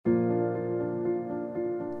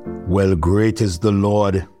Well, great is the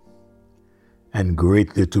Lord and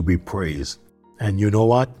greatly to be praised. And you know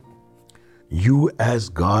what? You as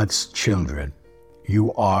God's children,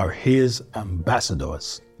 you are His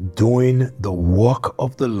ambassadors doing the work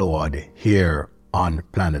of the Lord here on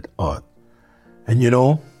planet Earth. And you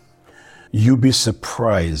know, you'll be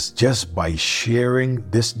surprised just by sharing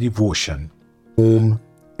this devotion whom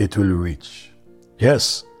it will reach.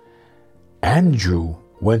 Yes, Andrew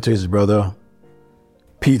went to his brother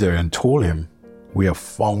Peter and told him, we have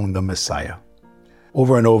found the Messiah.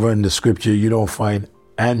 Over and over in the scripture, you don't find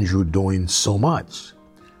Andrew doing so much.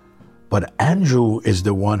 But Andrew is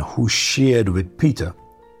the one who shared with Peter.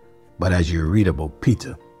 But as you read about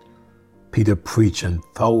Peter preached and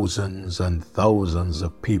thousands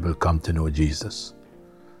of people come to know Jesus.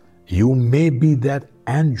 You may be that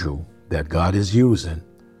Andrew that God is using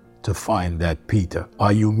to find that Peter.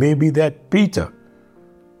 Or you may be that Peter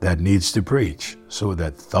that needs to preach so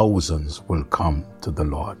that thousands will come to the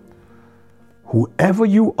Lord. Whoever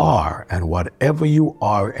you are and whatever you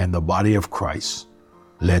are in the body of Christ,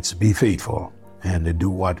 let's be faithful and do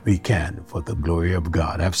what we can for the glory of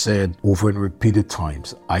God. I've said over and repeated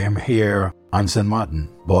times, I am here on St. Martin,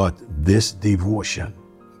 but this devotion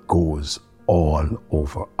goes all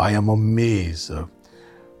over. I am amazed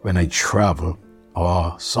when I travel,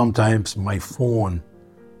 or sometimes my phone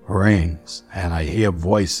rings and I hear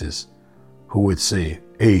voices who would say,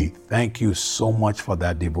 hey, thank you so much for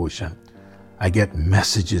that devotion. I get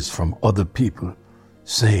messages from other people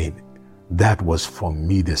saying, that was for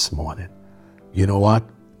me this morning. You know what?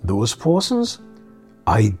 Those persons,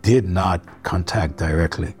 I did not contact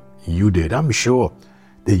directly. You did. I'm sure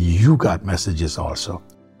that you got messages also.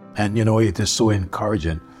 And you know, it is so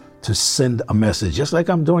encouraging to send a message, just like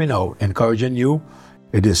I'm doing now, encouraging you.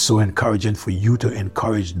 It is so encouraging for you to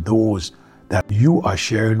encourage those that you are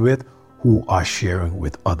sharing with, who are sharing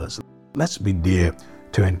with others. Let's be there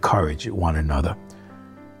to encourage one another.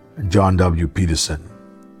 John W. Peterson,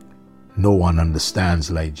 no one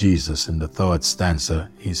understands like Jesus. In the third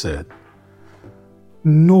stanza, he said,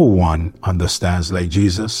 no one understands like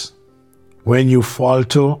Jesus. When you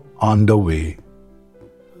falter on the way,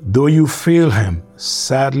 though you fail him,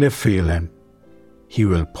 sadly fail him, he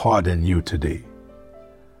will pardon you today.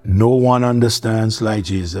 No one understands like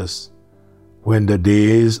Jesus when the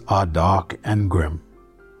days are dark and grim.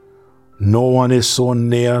 No one is so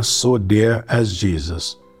near, so dear as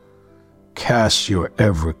Jesus. Cast your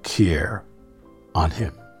every care on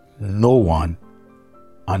him. No one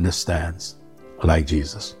understands like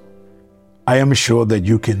Jesus. I am sure that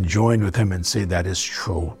you can join with him and say that is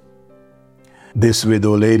true. This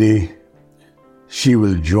widow lady, she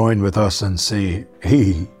will join with us and say,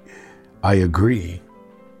 hey, I agree.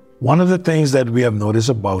 One of the things that we have noticed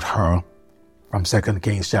about her from 2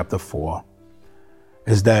 Kings chapter 4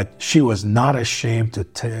 is that she was not ashamed to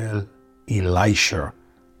tell Elisha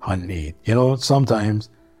her need. You know, sometimes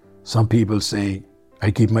some people say,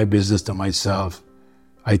 I keep my business to myself.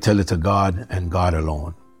 I tell it to God and God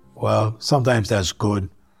alone. Well, sometimes that's good.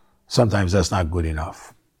 Sometimes that's not good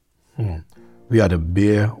enough. We are to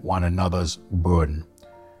bear one another's burden.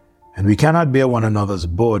 And we cannot bear one another's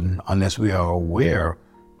burden unless we are aware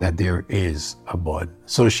that there is a burden.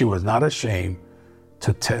 So she was not ashamed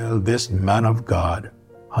to tell this man of God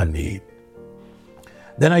her need.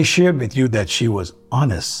 Then I shared with you that she was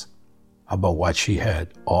honest about what she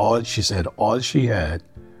had. All she had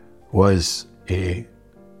was a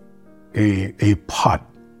pot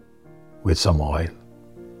with some oil.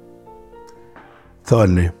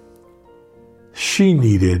 Thirdly, she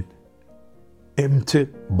needed empty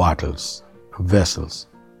bottles, vessels.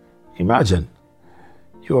 Imagine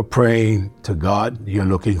you are praying to God, you're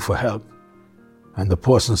looking for help, and the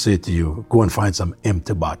person said to you, go and find some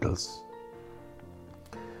empty bottles.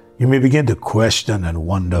 You may begin to question and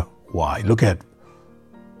wonder why. Look at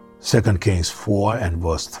 2 Kings 4 and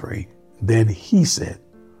verse 3. Then he said,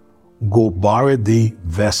 go borrow thee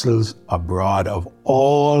vessels abroad of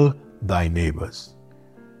all thy neighbors,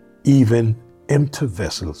 even empty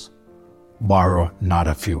vessels, borrow not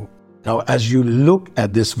a few. Now, as you look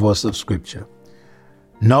at this verse of scripture,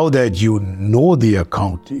 now that you know the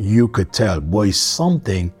account, you could tell, boy,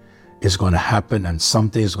 something is going to happen and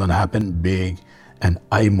something is going to happen big, and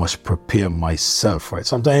I must prepare myself for it.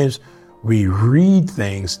 Sometimes we read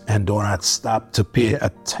things and do not stop to pay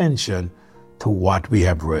attention to what we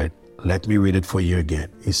have read. Let me read it for you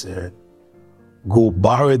again. He said, go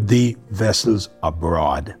borrow thee vessels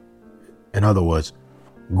abroad. In other words,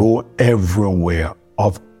 go everywhere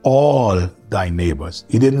of all thy neighbors.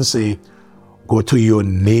 He didn't say, go to your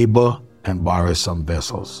neighbor and borrow some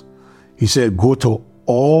vessels. He said, go to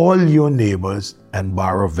all your neighbors and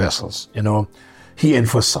borrow vessels. He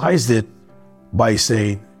emphasized it by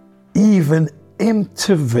saying, even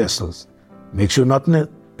empty vessels. Make sure nothing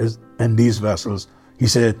is in these vessels. He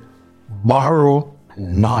said, borrow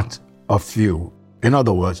not a few. In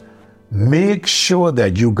other words, make sure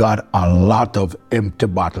that you got a lot of empty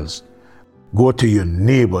bottles. Go to your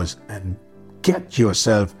neighbors and get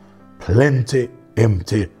yourself plenty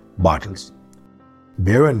empty bottles.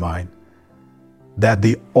 Bear in mind that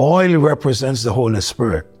the oil represents the Holy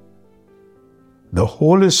Spirit. The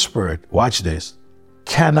Holy Spirit, watch this,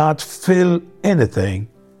 cannot fill anything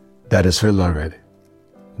that is filled already.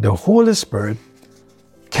 The Holy Spirit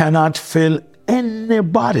cannot fill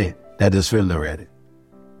anybody that is filled already.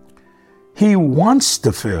 He wants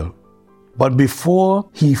to fill, but before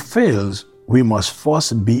he fills, we must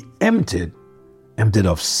first be emptied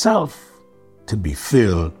of self to be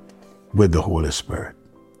filled with the Holy Spirit.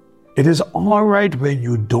 It is all right when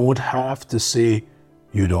you don't have to say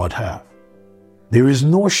you don't have. There is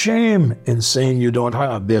no shame in saying you don't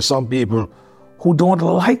have. There are some people who don't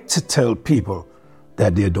like to tell people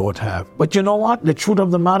that they don't have. But you know what? The truth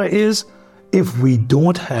of the matter is, if we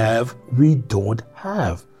don't have, we don't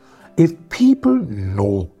have. If people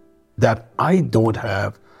know that I don't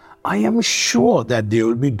have, I am sure that there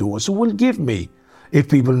will be those who will give me. If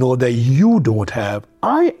people know that you don't have,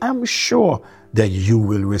 I am sure that you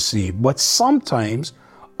will receive. But sometimes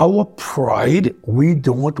our pride, we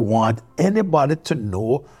don't want anybody to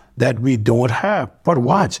know that we don't have. But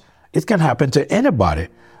watch, it can happen to anybody.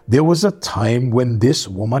 There was a time when this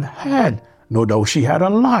woman had, no doubt she had a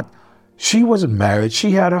lot. She was married,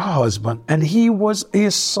 she had a husband, and he was a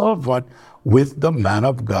servant with the man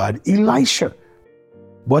of God, Elisha.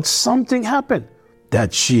 But something happened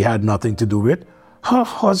that she had nothing to do with. Her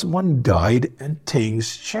husband died and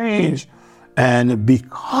things changed. And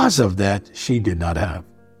because of that, she did not have.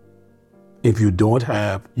 If you don't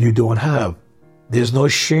have, you don't have. There's no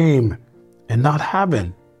shame in not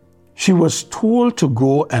having. She was told to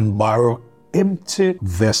go and borrow empty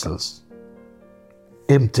vessels,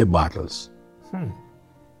 empty bottles.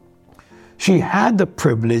 She had the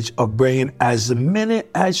privilege of bringing as many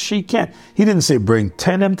as she can. He didn't say bring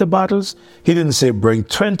 10 empty bottles. He didn't say bring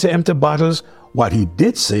 20 empty bottles. What he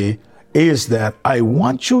did say is that I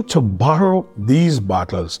want you to borrow these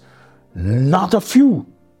bottles, not a few.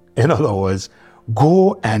 In other words,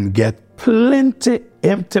 go and get plenty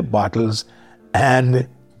empty bottles and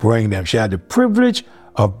bring them. She had the privilege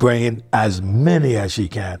of bringing as many as she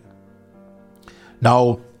can.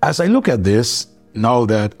 Now, as I look at this, now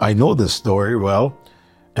that I know this story well,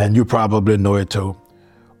 and you probably know it too,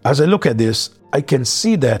 as I look at this, I can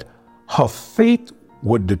see that her faith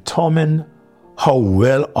would determine how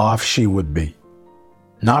well off she would be.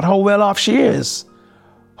 Not how well off she is.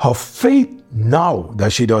 Her faith now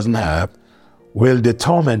that she doesn't have will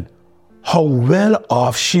determine how well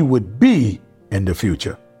off she would be in the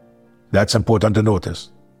future. That's important to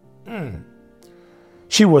notice.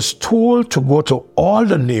 She was told to go to all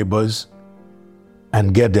the neighbors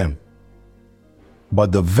and get them.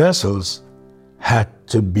 But the vessels had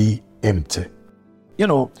to be empty.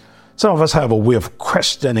 Some of us have a way of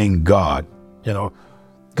questioning God.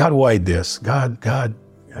 God, why this? God,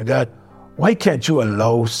 why can't you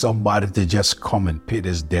allow somebody to just come and pay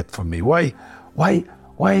this debt for me? Why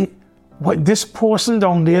this person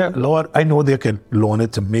down there, Lord, I know they can loan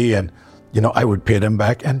it to me and, I would pay them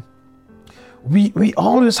back. And we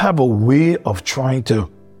always have a way of trying to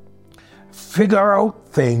figure out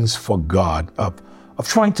things for God, of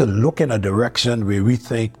trying to look in a direction where we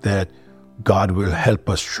think that God will help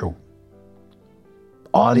us through.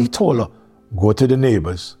 All he told her, go to the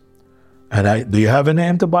neighbors. And do you have any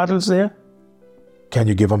empty bottles there? Can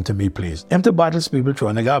you give them to me, please? Empty bottles people throw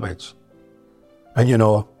in the garbage.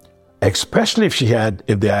 And especially if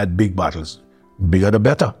they had big bottles, bigger the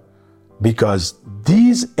better. Because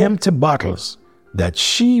these empty bottles that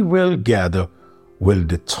she will gather will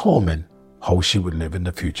determine how she would live in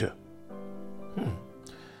the future.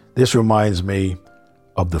 This reminds me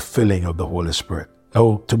of the filling of the Holy Spirit.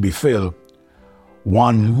 Oh, to be filled,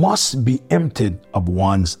 one must be emptied of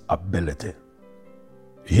one's ability.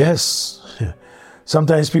 Yes,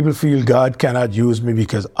 sometimes people feel God cannot use me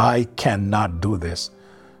because I cannot do this.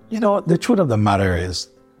 The truth of the matter is,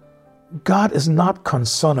 God is not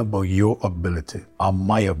concerned about your ability or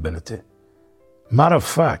my ability. Matter of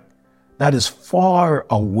fact, that is far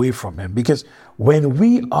away from Him, because when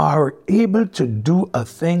we are able to do a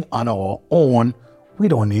thing on our own, we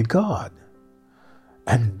don't need God.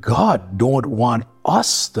 And God don't want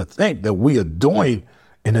us to think that we are doing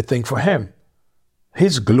anything for Him.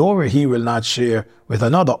 His glory He will not share with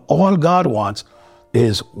another. All God wants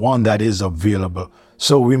is one that is available.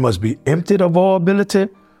 So we must be emptied of our ability.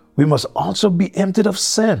 We must also be emptied of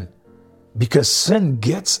sin, because sin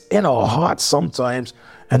gets in our hearts sometimes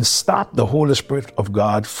and stop the Holy Spirit of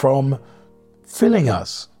God from filling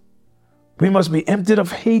us. We must be emptied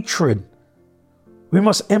of hatred. We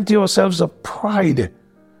must empty ourselves of pride,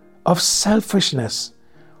 of selfishness.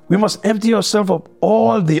 We must empty ourselves of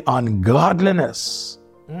all the ungodliness.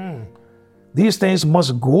 These things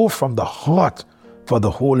must go from the heart for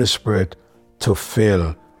the Holy Spirit to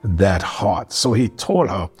fill that heart. So he told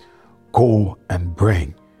her, go and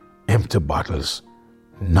bring empty bottles,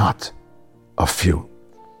 not a few.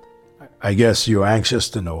 I guess you're anxious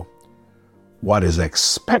to know what is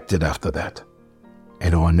expected after that.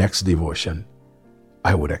 In our next devotion,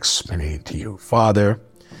 I would explain to you. Father,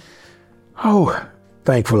 how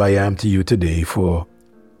thankful I am to you today for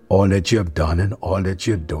all that you have done and all that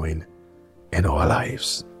you're doing in our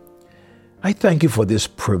lives. I thank you for this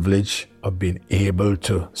privilege of being able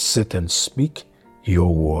to sit and speak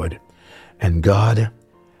your word. And God,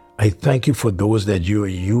 I thank you for those that you are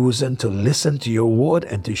using to listen to your word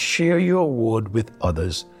and to share your word with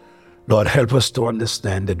others. Lord, help us to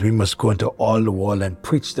understand that we must go into all the world and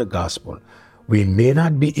preach the gospel. We may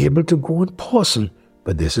not be able to go in person,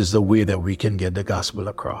 but this is the way that we can get the gospel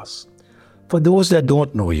across. For those that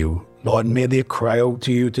don't know you, Lord, may they cry out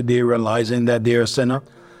to you today, realizing that they are a sinner,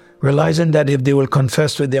 realizing that if they will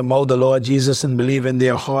confess with their mouth the Lord Jesus and believe in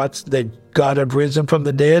their hearts that God had raised him from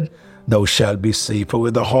the dead, thou shalt be saved. For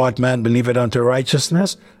with the heart man believeth unto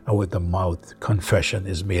righteousness, and with the mouth confession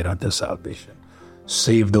is made unto salvation.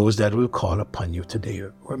 Save those that will call upon you today.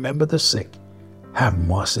 Remember the sick. Have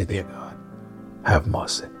mercy, dear God. Have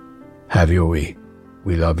mercy. Have your way.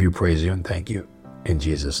 We love you, praise you, and thank you. In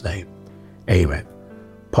Jesus' name, amen.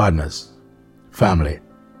 Partners, family,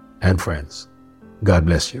 and friends, God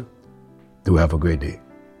bless you. Do have a great day.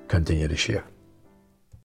 Continue to share.